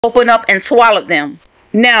opened up and swallowed them.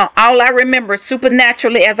 Now, all I remember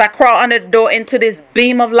supernaturally as I crawled under the door into this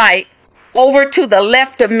beam of light, over to the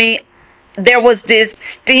left of me, there was this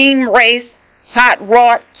steam race hot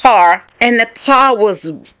rod car, and the car was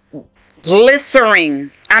glycering.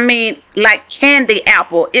 I mean, like candy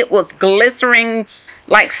apple. It was glycering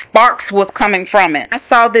like sparks was coming from it. I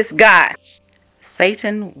saw this guy.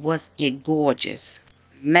 Satan was a gorgeous,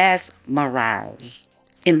 mesmerized,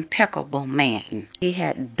 impeccable man. He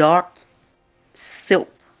had dark, silk,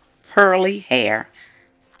 curly hair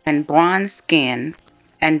and bronze skin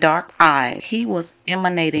and dark eyes. He was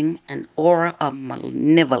emanating an aura of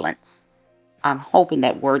malevolence. I'm hoping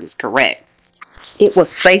that word is correct. It was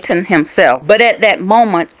Satan himself. But at that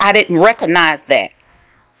moment, I didn't recognize that.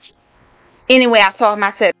 Anyway, I saw him.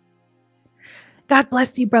 I said, God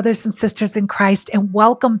bless you, brothers and sisters in Christ, and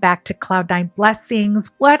welcome back to Cloud9 Blessings.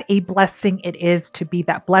 What a blessing it is to be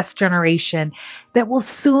that blessed generation that will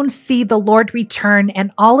soon see the Lord return.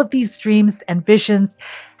 And all of these dreams and visions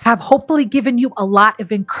have hopefully given you a lot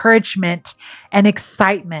of encouragement and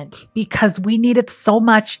excitement, because we need it so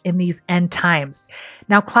much in these end times.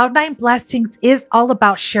 Now, Cloud9 Blessings is all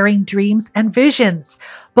about sharing dreams and visions,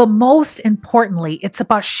 but most importantly, it's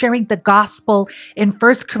about sharing the gospel in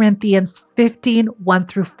 1 Corinthians 15,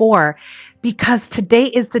 1-4, because today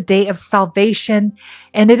is the day of salvation,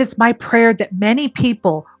 and it is my prayer that many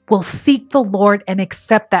people will seek the Lord and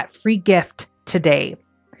accept that free gift today.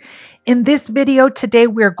 In this video today,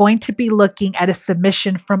 we're going to be looking at a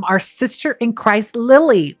submission from our sister in Christ,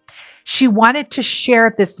 Lily. She wanted to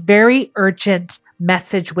share this very urgent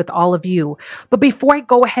message with all of you. But before I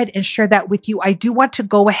go ahead and share that with you, I do want to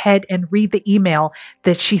go ahead and read the email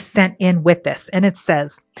that she sent in with this. And it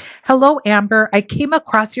says, "Hello, Amber. I came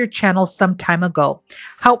across your channel some time ago.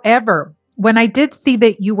 However, when I did see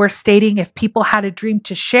that you were stating if people had a dream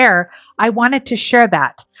to share, I wanted to share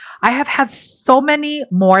that. I have had so many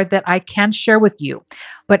more that I can share with you.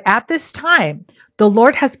 But at this time, the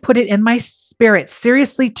Lord has put it in my spirit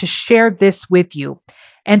seriously to share this with you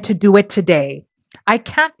and to do it today. I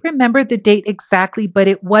can't remember the date exactly, but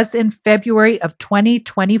it was in February of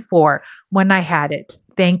 2024 when I had it.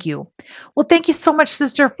 Thank you." Well, thank you so much,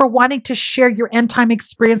 sister, for wanting to share your end time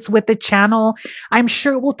experience with the channel. I'm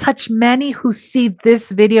sure it will touch many who see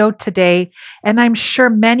this video today, and I'm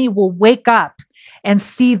sure many will wake up and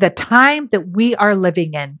see the time that we are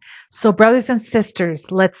living in. So, brothers and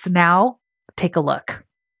sisters, let's now take a look.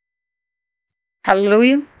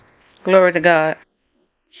 hallelujah, glory to God.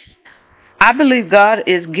 I believe God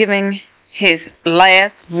is giving his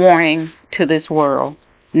last warning to this world,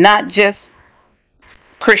 not just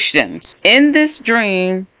Christians. In this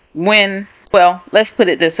dream, well, let's put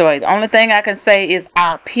it this way. The only thing I can say is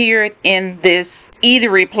I appeared in this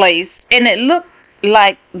eatery place, and it looked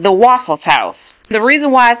like the Waffles House. The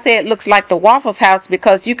reason why I say it looks like the Waffles House,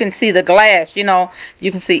 because you can see the glass,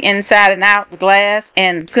 you can see inside and out the glass,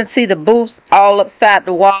 and you can see the booths all upside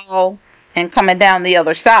the wall and coming down the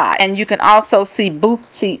other side. And you can also see booth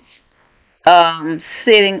seats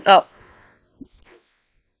sitting up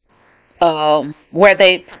where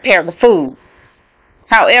they prepare the food.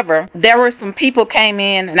 However, there were some people came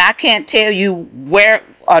in, and I can't tell you where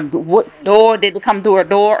or what door did they come through, a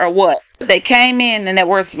door or what. They came in, and there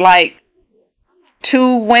was like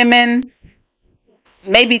 2 women,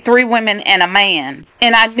 maybe 3 women and a man.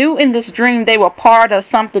 And I knew in this dream they were part of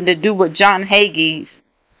something to do with John Hagee's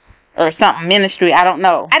or something ministry. I don't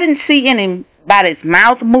know. I didn't see anybody's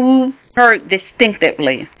mouth move. Heard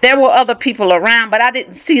distinctively. There were other people around, but I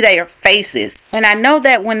didn't see their faces. And I know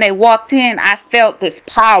that when they walked in, I felt this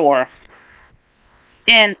power.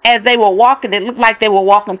 And as they were walking, it looked like they were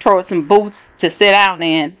walking towards some booths to sit down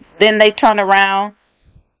in. Then they turned around,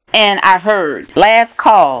 and I heard, "Last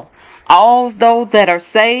call. All those that are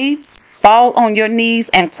saved, fall on your knees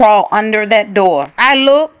and crawl under that door." I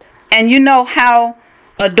looked, and you know how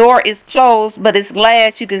a door is closed, but it's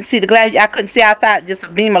glass. You can see the glass. I couldn't see outside, just a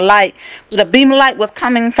beam of light. But the beam of light was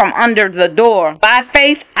coming from under the door. By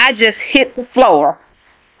faith, I just hit the floor.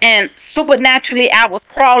 And supernaturally, I was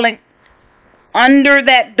crawling under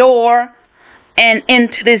that door and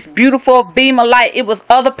into this beautiful beam of light. It was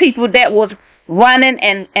other people that was running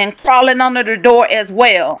and crawling under the door as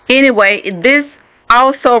well. Anyway, this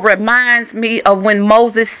also reminds me of when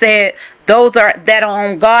Moses said, "Those that are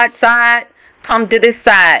on God's side, come to this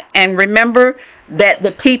side." And remember that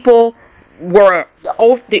the people were,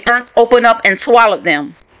 the earth opened up and swallowed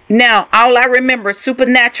them. Now, all I remember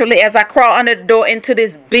supernaturally as I crawled under the door into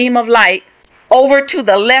this beam of light, over to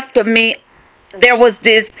the left of me, there was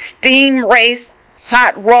this steam race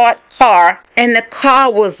hot rod car, and the car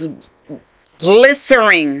was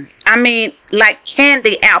glycering. I mean, like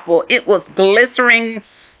candy apple. It was glycering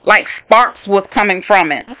like sparks was coming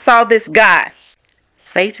from it. I saw this guy.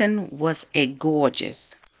 Satan was a gorgeous,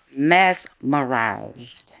 mesmerized,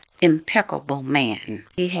 impeccable man.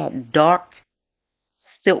 He had dark,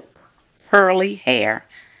 silk, curly hair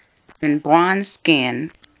and bronze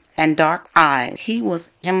skin and dark eyes. He was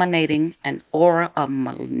emanating an aura of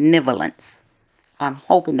malevolence. I'm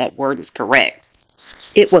hoping that word is correct.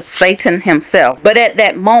 It was Satan himself. But at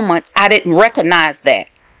that moment, I didn't recognize that.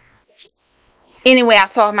 Anyway, I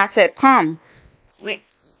saw him. I said, come,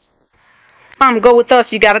 go with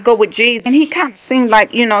us. You got to go with Jesus. And he kind of seemed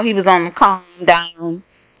like, he was on the calm down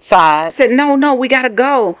side. I said, no, we got to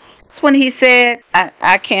go. That's when he said,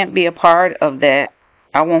 I can't be a part of that.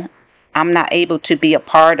 I'm not able to be a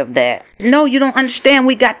part of that. No, you don't understand.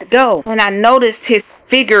 We got to go. And I noticed his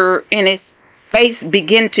figure and his face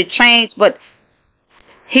begin to change. But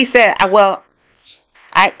he said, well,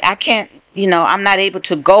 I can't, I'm not able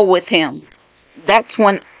to go with him. That's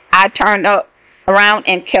when I turned around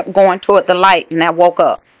and kept going toward the light, and I woke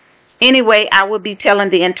up. Anyway, I will be telling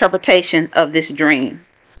the interpretation of this dream.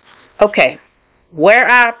 Okay, where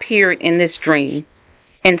I appeared in this dream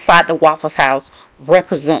inside the Waffle House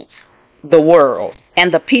represents the world.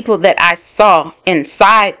 And the people that I saw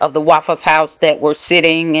inside of the Waffle House that were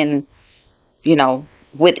sitting and,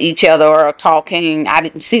 with each other or talking, I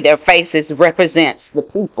didn't see their faces, represents the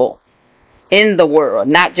people in the world,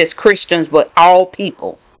 not just Christians, but all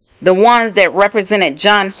people. The ones that represented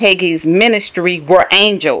John Hagee's ministry were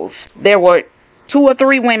angels. There were 2 or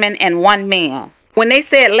 3 women and 1 man. When they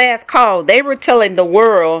said last call, they were telling the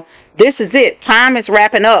world, this is it. Time is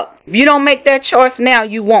wrapping up. If you don't make that choice now,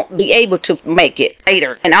 you won't be able to make it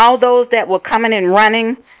later. And all those that were coming and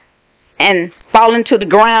running and falling to the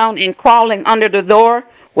ground and crawling under the door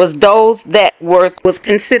was those that was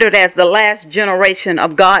considered as the last generation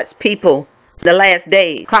of God's people, the last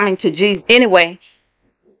days, coming to Jesus. Anyway,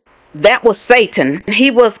 that was Satan.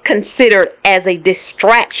 He was considered as a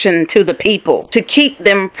distraction to the people to keep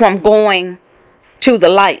them from going to the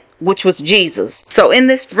light, which was Jesus. So in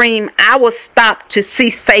this dream, I was stopped to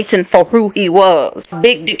see Satan for who he was. A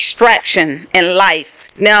big distraction in life.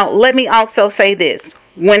 Now, let me also say this.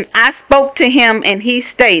 When I spoke to him and he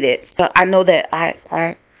stated, I know that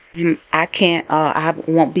I can't, I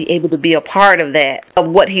won't be able to be a part of that, of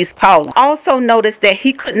what he's calling. Also notice that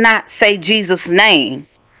he could not say Jesus' name.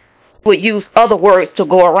 He would use other words to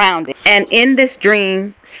go around it. And in this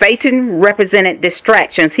dream, Satan represented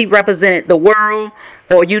distractions. He represented the world,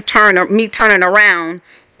 or me turning around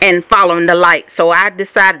and following the light. So I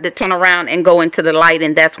decided to turn around and go into the light,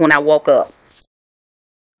 and that's when I woke up.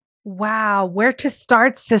 Wow, where to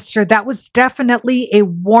start, sister? That was definitely a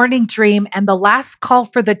warning dream. And the last call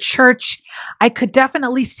for the church, I could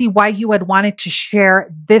definitely see why you had wanted to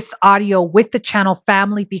share this audio with the channel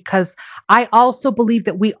family, because I also believe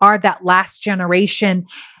that we are that last generation.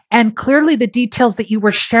 And clearly the details that you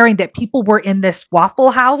were sharing, that people were in this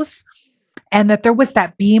Waffle House and that there was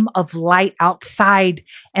that beam of light outside,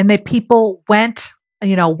 and that people went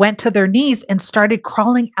to their knees and started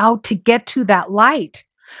crawling out to get to that light.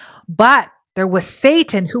 But there was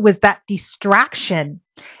Satan, who was that distraction,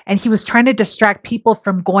 and he was trying to distract people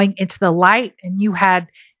from going into the light. And you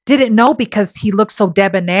didn't know, because he looked so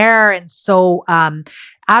debonair and so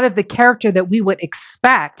out of the character that we would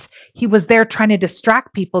expect. He was there trying to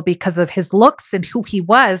distract people because of his looks and who he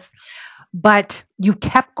was. But you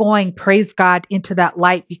kept going, praise God, into that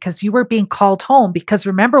light, because you were being called home. Because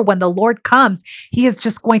remember, when the Lord comes, he is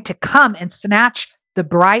just going to come and snatch the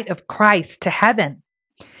bride of Christ to heaven.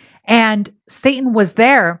 And Satan was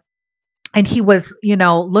there, and he was,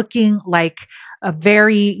 looking like a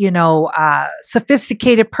very,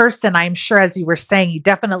 sophisticated person. I'm sure, as you were saying, he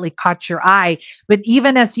definitely caught your eye. But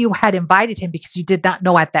even as you had invited him, because you did not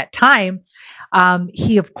know at that time,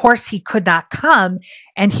 he could not come,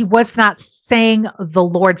 and he was not saying the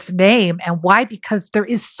Lord's name. And why? Because there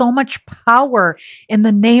is so much power in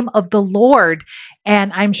the name of the Lord.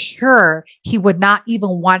 And I'm sure he would not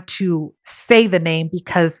even want to say the name,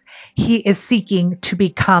 because he is seeking to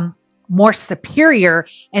become more superior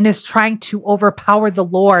and is trying to overpower the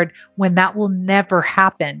Lord, when that will never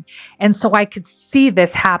happen. And so I could see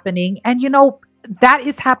this happening. And that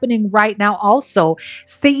is happening right now also.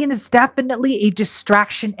 Satan is definitely a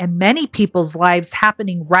distraction in many people's lives,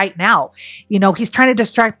 happening right now. He's trying to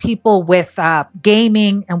distract people with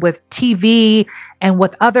gaming and with TV and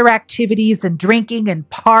with other activities and drinking and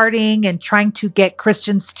partying, and trying to get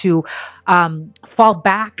Christians to fall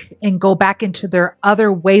back and go back into their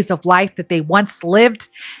other ways of life that they once lived.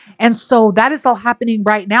 And so that is all happening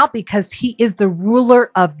right now because he is the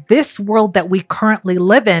ruler of this world that we currently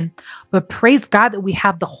live in. But praise God that we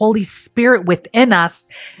have the Holy Spirit within us,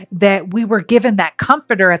 that we were given that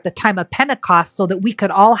comforter at the time of Pentecost so that we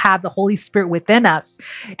could all have the Holy Spirit within us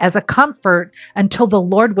as a comfort until the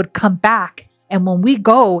Lord would come back. And when we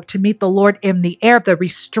go to meet the Lord in the air, the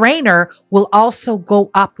restrainer will also go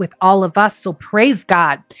up with all of us. So praise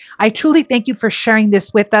God. I truly thank you for sharing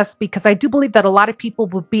this with us, because I do believe that a lot of people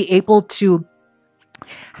will be able to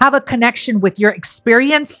have a connection with your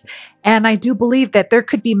experience. And I do believe that there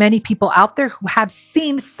could be many people out there who have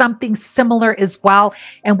seen something similar as well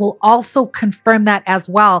and will also confirm that as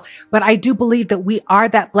well. But I do believe that we are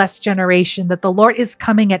that blessed generation, that the Lord is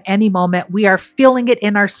coming at any moment. We are feeling it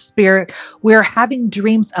in our spirit. We are having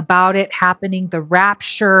dreams about it happening, the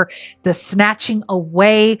rapture, the snatching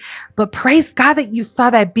away. But praise God that you saw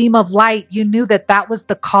that beam of light. You knew that that was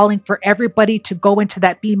the calling for everybody to go into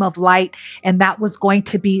that beam of light. And that was going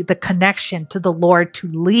to be the connection to the Lord to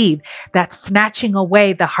lead, that snatching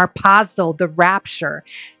away, the harpazo, the rapture.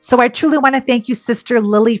 So I truly want to thank you, Sister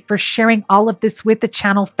Lily, for sharing all of this with the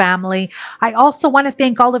channel family. I also want to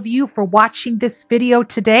thank all of you for watching this video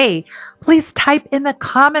today. Please type in the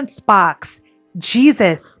comments box,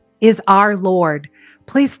 Jesus is our Lord.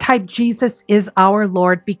 Please type Jesus is our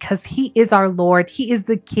Lord, because he is our Lord. He is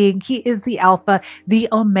the King. He is the Alpha, the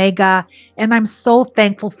Omega. And I'm so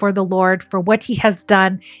thankful for the Lord, for what he has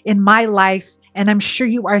done in my life. And I'm sure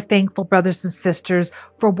you are thankful, brothers and sisters,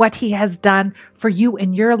 for what he has done for you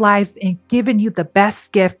in your lives and given you the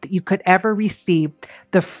best gift that you could ever receive,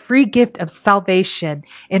 the free gift of salvation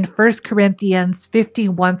in 1 Corinthians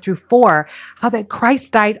 15:1-4, how that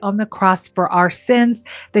Christ died on the cross for our sins,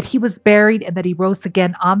 that he was buried, and that he rose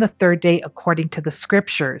again on the third day according to the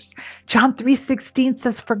scriptures. John 3:16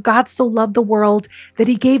 says, "For God so loved the world that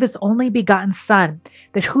he gave his only begotten Son,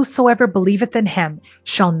 that whosoever believeth in him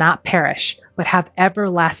shall not perish, but have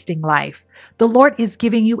everlasting life." The Lord is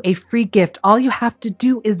giving you a free gift. All you have to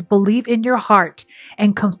do is believe in your heart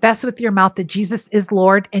and confess with your mouth that Jesus is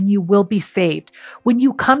Lord, and you will be saved. When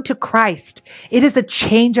you come to Christ, it is a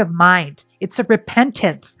change of mind. It's a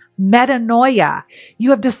repentance, metanoia. You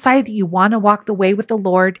have decided that you want to walk the way with the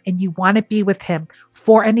Lord and you want to be with him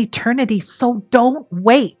for an eternity. So don't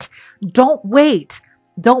wait. Don't wait.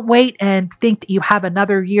 Don't wait and think that you have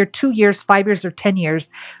another year, 2 years, 5 years, or 10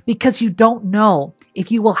 years, because you don't know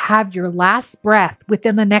if you will have your last breath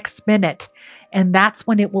within the next minute. And that's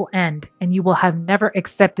when it will end, and you will have never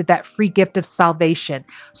accepted that free gift of salvation.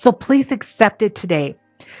 So please accept it today.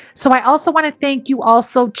 So I also want to thank you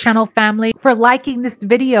also, channel family, for liking this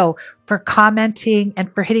video, for commenting,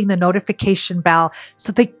 and for hitting the notification bell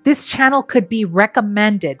so that this channel could be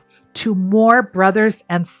recommended to more brothers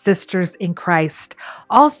and sisters in Christ.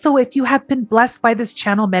 Also, if you have been blessed by this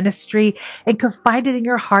channel ministry and can find it in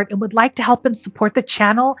your heart and would like to help and support the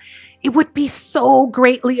channel, it would be so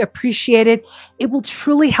greatly appreciated. It will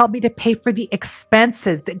truly help me to pay for the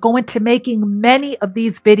expenses that go into making many of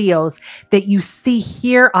these videos that you see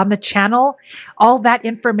here on the channel. All that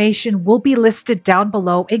information will be listed down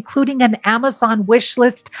below, including an Amazon wish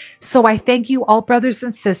list. So I thank you all, brothers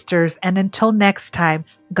and sisters. And until next time,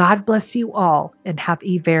 God bless you all and have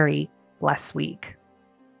a very blessed week.